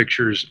motorcycle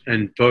pictures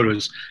and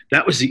photos,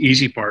 that was the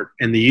easy part.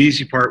 And the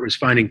easy part was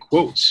finding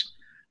quotes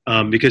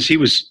because he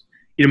was,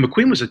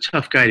 McQueen was a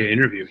tough guy to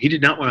interview. He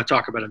did not want to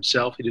talk about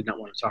himself. He did not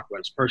want to talk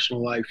about his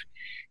personal life.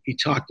 He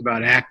talked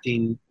about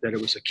acting, that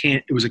it was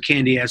a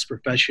candy-ass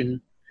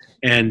profession.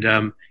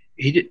 And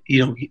he did,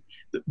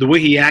 the way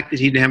he acted,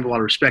 he didn't have a lot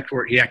of respect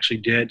for it. He actually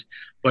did.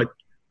 But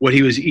what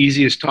he was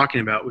easiest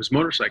talking about was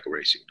motorcycle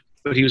racing.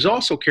 But he was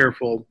also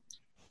careful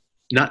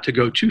not to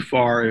go too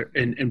far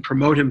and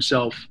promote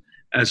himself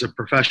as a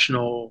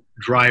professional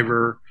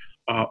driver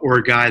or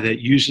a guy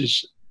that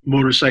uses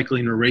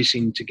motorcycling or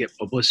racing to get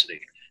publicity.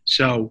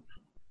 So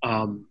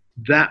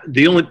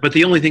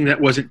the only thing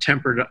that wasn't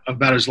tempered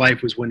about his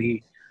life was when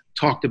he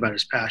talked about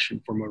his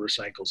passion for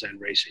motorcycles and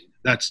racing.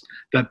 That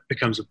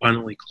becomes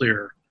abundantly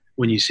clear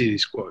when you see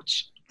these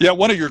quotes. Yeah,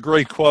 one of your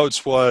great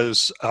quotes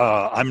was,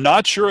 I'm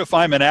not sure if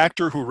I'm an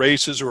actor who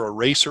races or a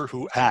racer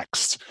who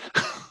acts.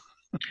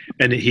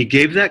 And he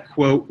gave that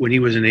quote when he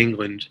was in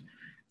England,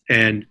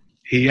 and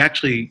he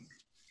actually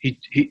he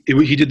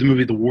did the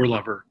movie The War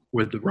Lover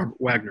with Robert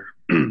Wagner,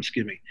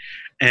 excuse me,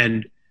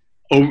 and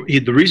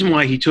the reason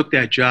why he took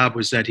that job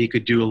was that he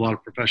could do a lot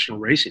of professional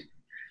racing.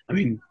 I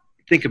mean,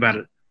 think about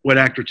it. What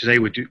actor today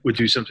would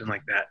do something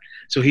like that?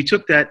 So he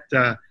took that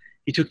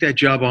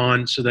job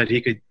on so that he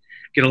could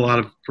get a lot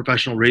of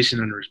professional racing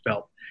under his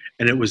belt.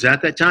 And it was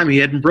at that time he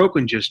hadn't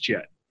broken just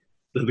yet.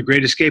 The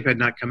Great Escape had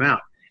not come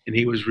out, and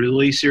he was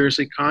really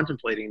seriously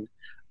contemplating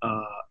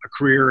a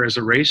career as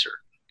a racer.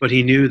 But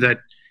he knew that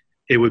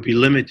it would be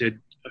limited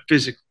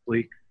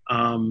physically,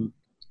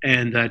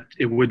 and that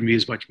it wouldn't be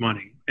as much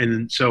money.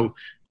 And so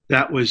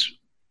that was,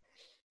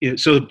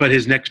 but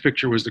his next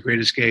picture was The Great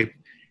Escape.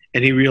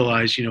 And he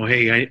realized,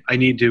 hey, I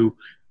need to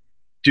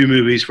do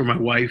movies for my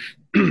wife,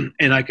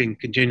 and I can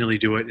continually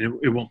do it, and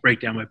it won't break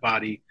down my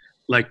body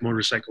like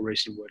motorcycle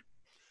racing would.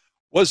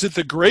 Was it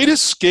The Great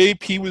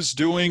Escape he was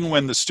doing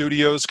when the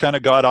studios kind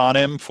of got on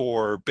him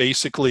for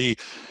basically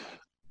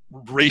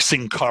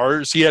racing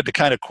cars? He had to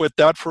kind of quit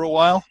that for a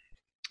while?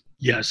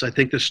 Yes, I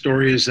think the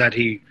story is that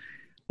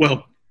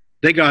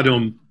they got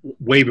him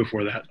way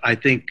before that. I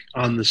think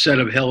on the set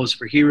of Hell is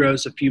for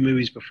Heroes, a few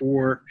movies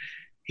before,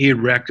 he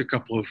had wrecked a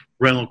couple of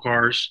rental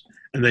cars,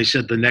 and they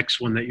said the next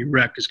one that you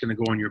wreck is going to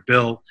go on your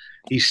bill.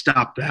 He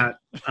stopped that.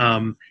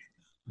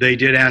 they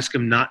did ask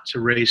him not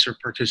to race or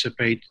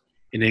participate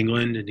in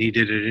England, and he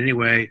did it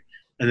anyway.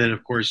 And then,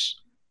 of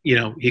course,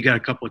 he got a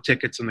couple of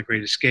tickets on the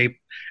Great Escape.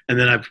 And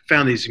then I've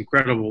found these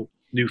incredible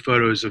new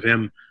photos of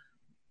him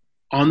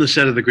on the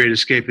set of the Great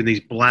Escape in these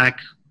black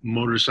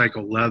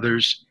motorcycle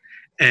leathers.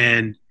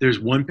 And there's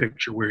one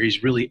picture where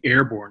he's really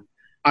airborne.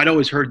 I'd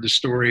always heard the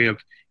story of,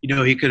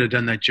 he could have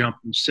done that jump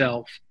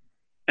himself.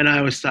 And I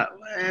always thought,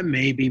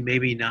 maybe,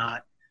 maybe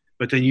not.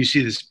 But then you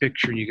see this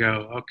picture and you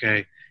go,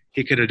 okay,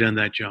 he could have done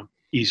that jump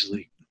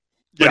easily.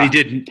 But Yeah. he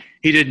didn't.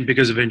 He didn't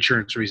because of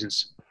insurance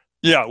reasons.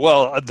 Yeah,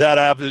 well, that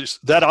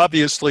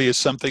obviously is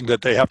something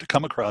that they have to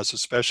come across,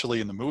 especially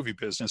in the movie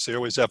business. They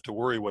always have to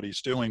worry what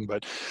he's doing,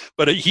 but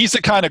he's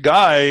the kind of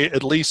guy,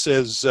 at least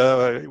as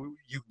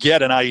you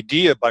get an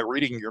idea by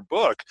reading your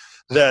book,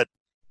 that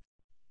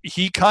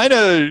he kind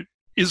of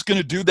is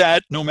going to do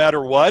that no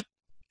matter what,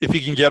 if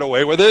he can get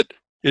away with it.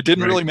 It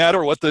didn't really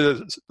matter what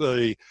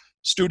the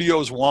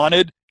studios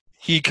wanted.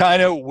 He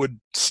kind of would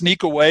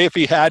sneak away if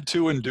he had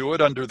to and do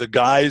it under the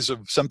guise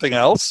of something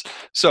else.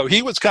 So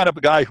he was kind of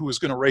a guy who was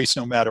going to race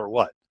no matter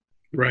what.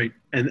 Right.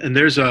 And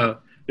there's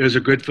a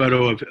good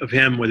photo of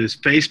him with his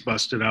face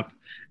busted up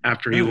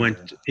after he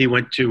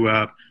went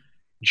to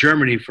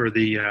Germany for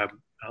the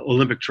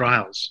Olympic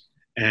trials.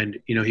 And,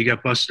 he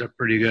got busted up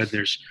pretty good.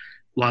 There's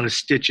a lot of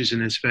stitches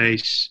in his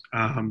face.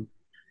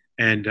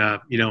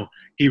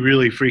 He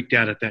really freaked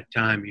out at that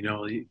time.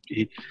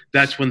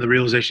 That's when the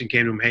realization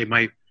came to him, hey,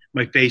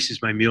 my face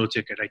is my meal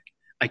ticket.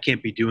 I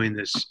can't be doing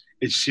this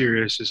as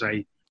serious as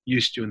I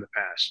used to in the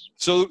past.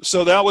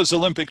 So that was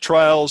Olympic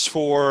trials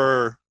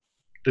for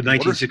the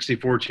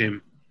 1964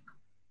 team.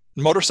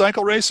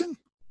 Motorcycle racing?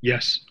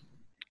 Yes.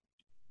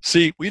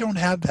 See, we don't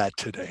have that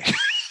today.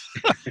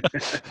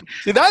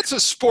 See, that's a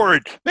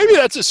sport. Maybe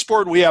that's a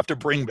sport we have to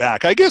bring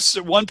back. I guess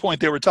at one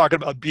point they were talking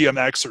about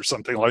BMX or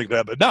something like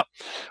that, but no,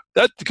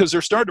 that's because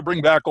they're starting to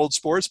bring back old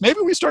sports. Maybe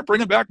we start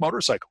bringing back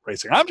motorcycle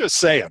racing. I'm just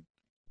saying.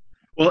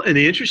 Well, and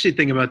the interesting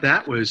thing about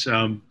that was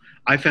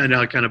I found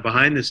out kind of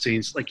behind the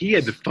scenes, like he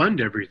had to fund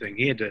everything.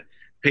 He had to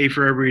pay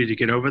for everybody to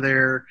get over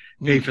there,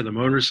 pay for the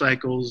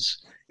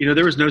motorcycles.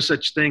 There was no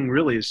such thing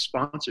really as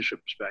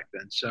sponsorships back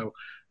then. So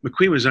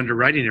McQueen was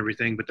underwriting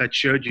everything, but that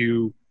showed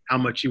you how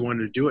much he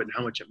wanted to do it and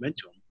how much it meant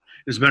to him.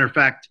 As a matter of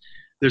fact,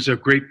 there's a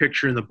great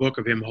picture in the book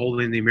of him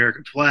holding the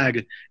American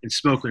flag and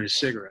smoking a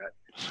cigarette,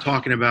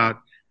 talking about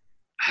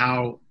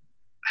how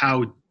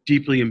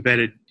deeply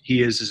embedded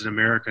he is as an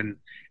American,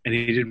 and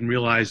he didn't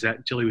realize that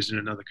until he was in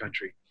another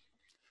country.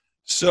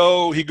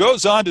 So he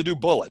goes on to do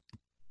Bullitt.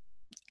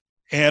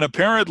 And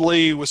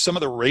apparently with some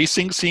of the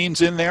racing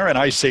scenes in there, and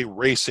I say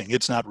racing,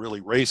 it's not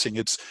really racing,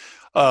 it's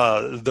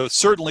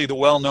certainly the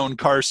well-known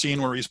car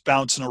scene where he's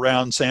bouncing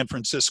around San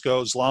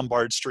Francisco's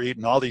Lombard Street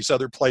and all these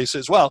other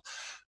places. Well,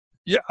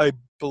 yeah, I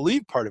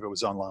believe part of it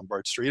was on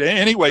Lombard Street.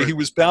 Anyway, he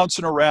was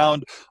bouncing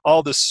around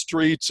all the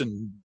streets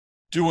and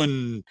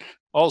doing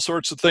all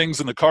sorts of things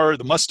in the car.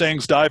 The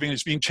Mustang's diving.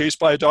 He's being chased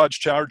by a Dodge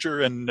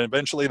Charger, and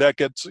eventually that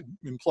gets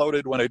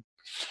imploded when it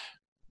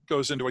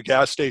goes into a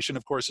gas station.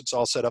 Of course, it's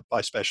all set up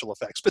by special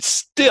effects. But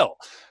still,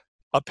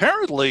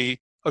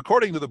 apparently,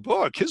 according to the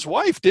book, his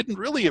wife didn't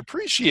really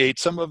appreciate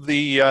some of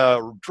the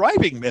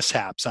driving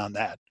mishaps on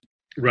that.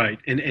 Right.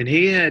 And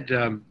he had,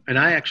 and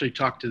I actually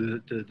talked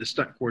to the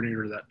stunt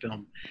coordinator of that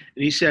film,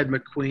 and he said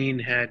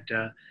McQueen had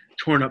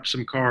torn up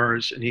some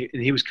cars, and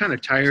he was kind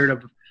of tired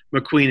of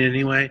McQueen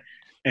anyway.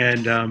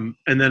 And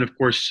then, of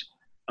course,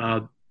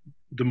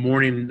 the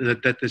morning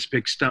that this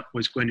big stunt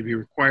was going to be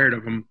required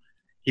of him,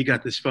 he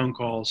got this phone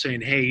call saying,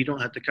 hey, you don't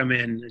have to come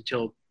in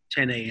until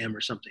 10 a.m.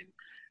 or something.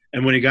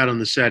 And when he got on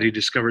the set, he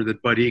discovered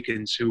that Bud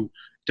Ekins, who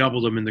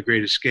doubled him in The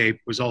Great Escape,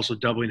 was also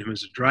doubling him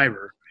as a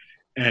driver.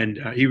 And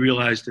he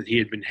realized that he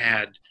had been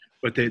had.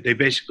 But they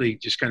basically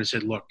just kind of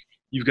said, look,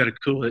 you've got to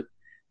cool it.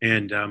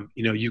 And,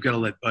 you've got to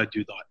let Bud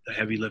do the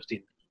heavy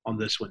lifting on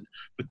this one.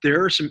 But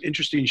there are some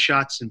interesting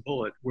shots in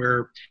Bullitt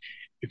where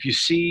if you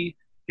see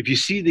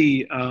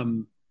the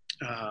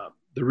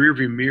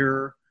rearview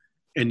mirror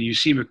and you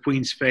see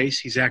McQueen's face,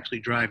 he's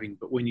actually driving.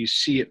 But when you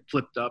see it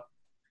flipped up,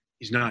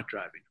 he's not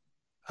driving.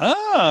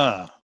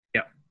 Ah.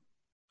 Yeah.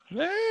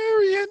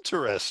 Very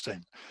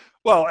interesting.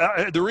 Well,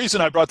 the reason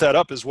I brought that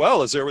up as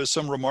well is there was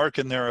some remark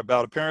in there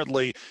about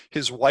apparently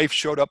his wife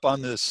showed up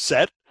on this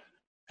set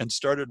and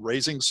started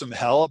raising some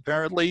hell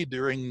apparently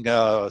during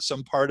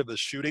some part of the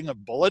shooting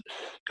of Bullitt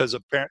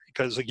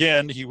because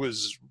again, he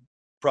was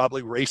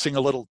probably racing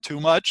a little too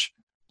much.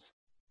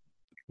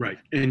 Right.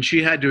 And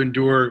she not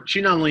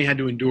only had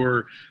to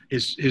endure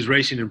his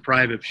racing in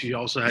private, she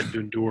also had to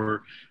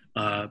endure,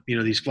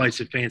 these flights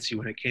of fancy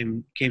when it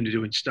came to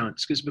doing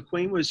stunts. Because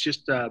McQueen was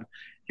just,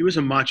 he was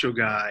a macho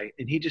guy,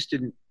 and he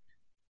didn't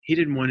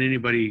want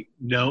anybody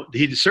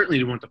he certainly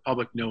didn't want the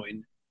public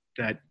knowing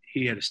that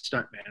he had a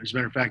stuntman. As a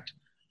matter of fact,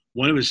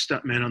 one of his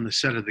stuntmen on the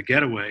set of The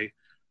Getaway,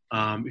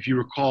 if you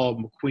recall,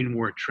 McQueen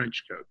wore a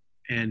trench coat.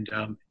 And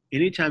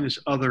anytime this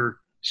other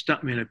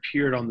stuntman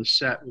appeared on the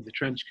set with the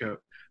trench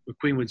coat,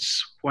 McQueen would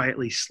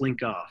quietly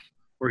slink off,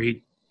 or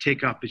he'd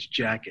take off his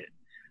jacket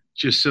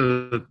just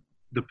so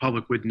the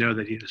public would know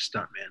that he's a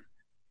stuntman.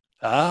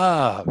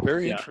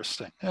 Very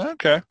interesting.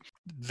 Okay.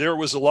 There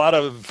was a lot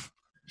of,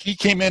 he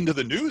came into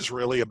the news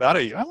really about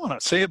I want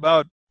to say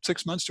about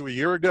 6 months to a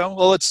year ago.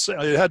 Well, it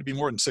had to be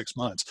more than 6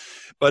 months,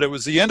 but it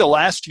was the end of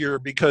last year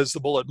because the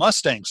Bullitt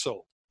Mustang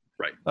sold.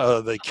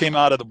 Right. They came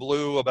out of the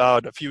blue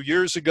about a few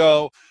years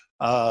ago.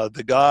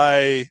 The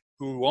guy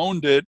who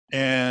owned it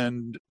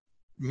and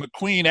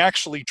McQueen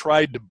actually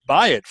tried to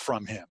buy it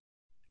from him,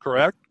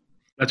 correct?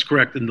 That's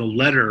correct. In the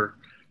letter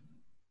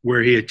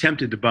where he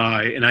attempted to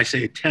buy, and I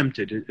say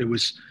attempted, it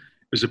was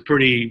a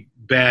pretty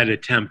bad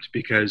attempt,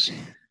 because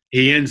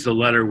he ends the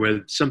letter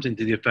with something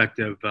to the effect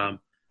of,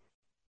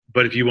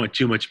 but if you want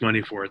too much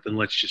money for it, then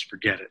let's just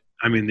forget it.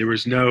 I mean, there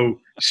was no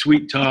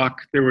sweet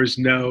talk. There was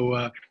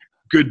no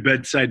good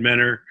bedside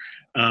manner.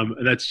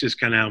 And that's just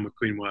kind of how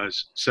McQueen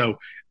was. So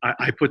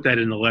I put that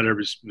in the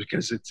letter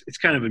because it's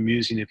kind of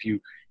amusing if you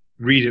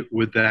read it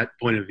with that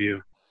point of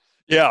view.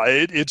 Yeah,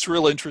 it's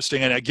real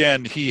interesting. And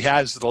again, he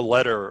has the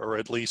letter, or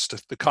at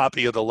least the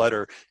copy of the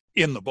letter,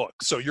 in the book.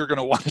 So you're going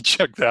to want to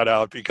check that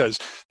out, because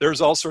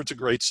there's all sorts of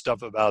great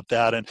stuff about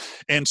that.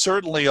 And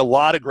certainly a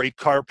lot of great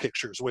car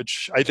pictures,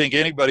 which I think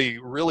anybody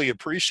really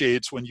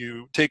appreciates when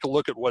you take a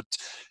look at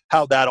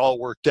how that all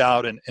worked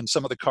out and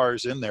some of the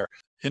cars in there.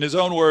 In his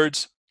own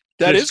words,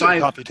 that is a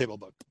coffee table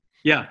book.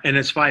 Yeah, and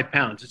it's 5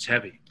 pounds. It's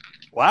heavy.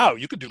 Wow,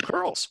 you could do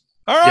curls.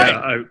 All right. Yeah,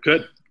 I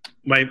could.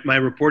 My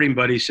reporting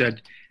buddy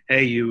said,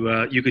 hey,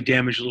 you could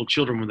damage little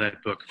children with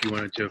that book if you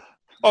wanted to.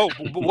 Oh,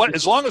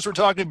 as long as we're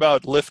talking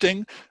about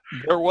lifting,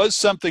 there was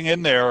something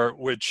in there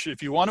which,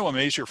 if you want to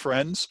amaze your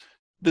friends,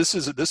 this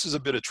is a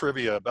bit of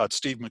trivia about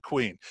Steve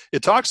McQueen.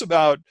 It talks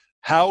about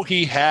how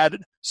he had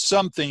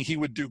something he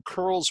would do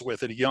curls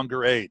with at a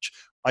younger age.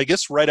 I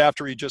guess right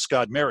after he just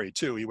got married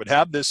too. He would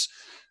have this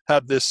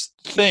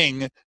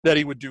thing that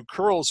he would do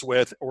curls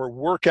with or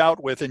work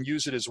out with and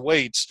use it as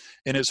weights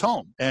in his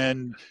home.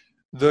 And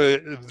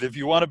if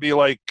you want to be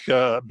like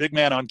a big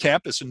man on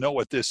campus and know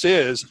what this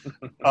is,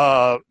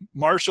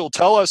 Marshall,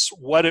 tell us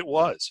what it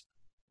was.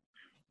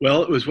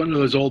 Well, it was one of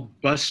those old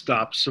bus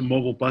stops, some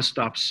mobile bus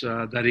stops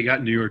that he got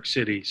in New York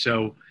City.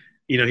 So,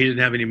 he didn't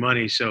have any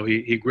money, so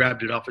he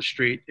grabbed it off a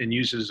street and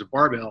used it as a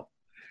barbell.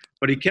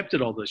 But he kept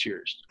it all those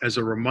years as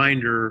a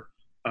reminder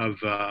of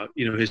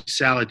his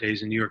salad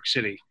days in New York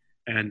City.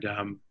 And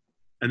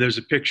there's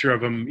a picture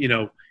of him,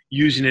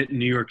 using it in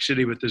New York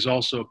City. But there's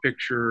also a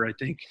picture, I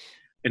think,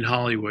 in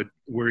Hollywood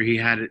where he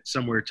had it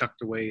somewhere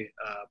tucked away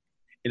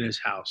in his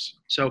house.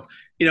 So,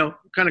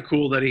 kind of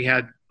cool that he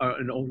had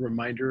an old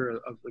reminder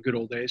of the good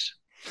old days.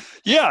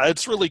 Yeah,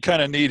 it's really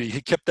kind of neat. He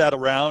kept that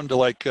around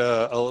like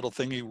a little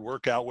thing he would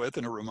work out with,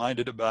 and it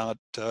reminded about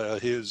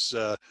his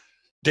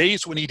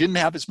days when he didn't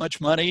have as much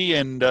money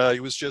and he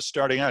was just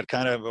starting out,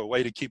 kind of a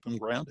way to keep him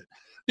grounded.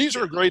 These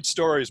are great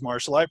stories,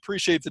 Marshall. I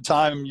appreciate the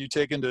time you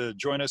taken to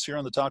join us here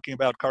on the Talking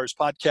About Cars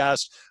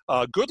podcast.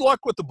 Good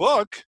luck with the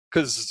book,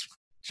 because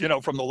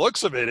from the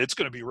looks of it, it's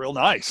going to be real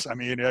nice. I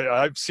mean,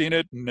 I've seen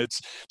it, and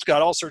it's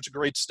got all sorts of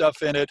great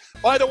stuff in it.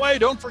 By the way,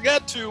 don't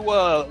forget to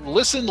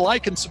listen,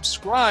 like, and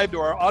subscribe to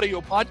our audio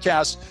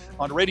podcast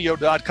on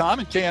radio.com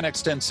and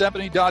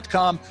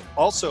knx1070.com.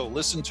 Also,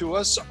 listen to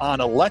us on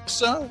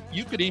Alexa.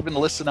 You could even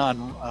listen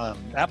on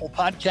Apple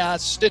Podcasts.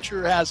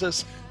 Stitcher has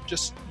us.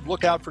 Just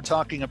look out for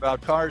Talking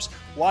About Cars.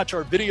 Watch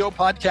our video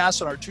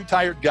podcast on our Two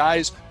Tired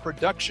Guys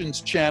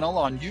Productions channel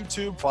on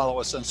YouTube. Follow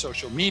us on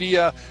social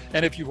media.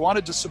 And if you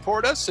wanted to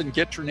support us and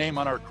get your name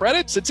on our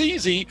credits, it's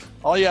easy.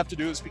 All you have to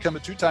do is become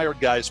a Two Tired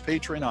Guys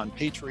patron on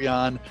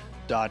patreon.com.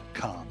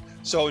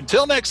 So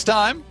until next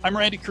time, I'm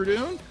Randy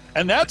Cardoon,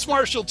 and that's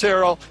Marshall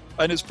Terrell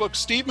and his book,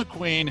 Steve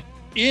McQueen,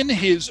 in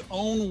his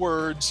own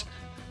words.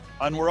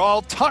 And we're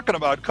all talking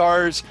about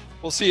cars.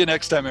 We'll see you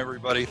next time,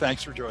 everybody.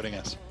 Thanks for joining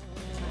us.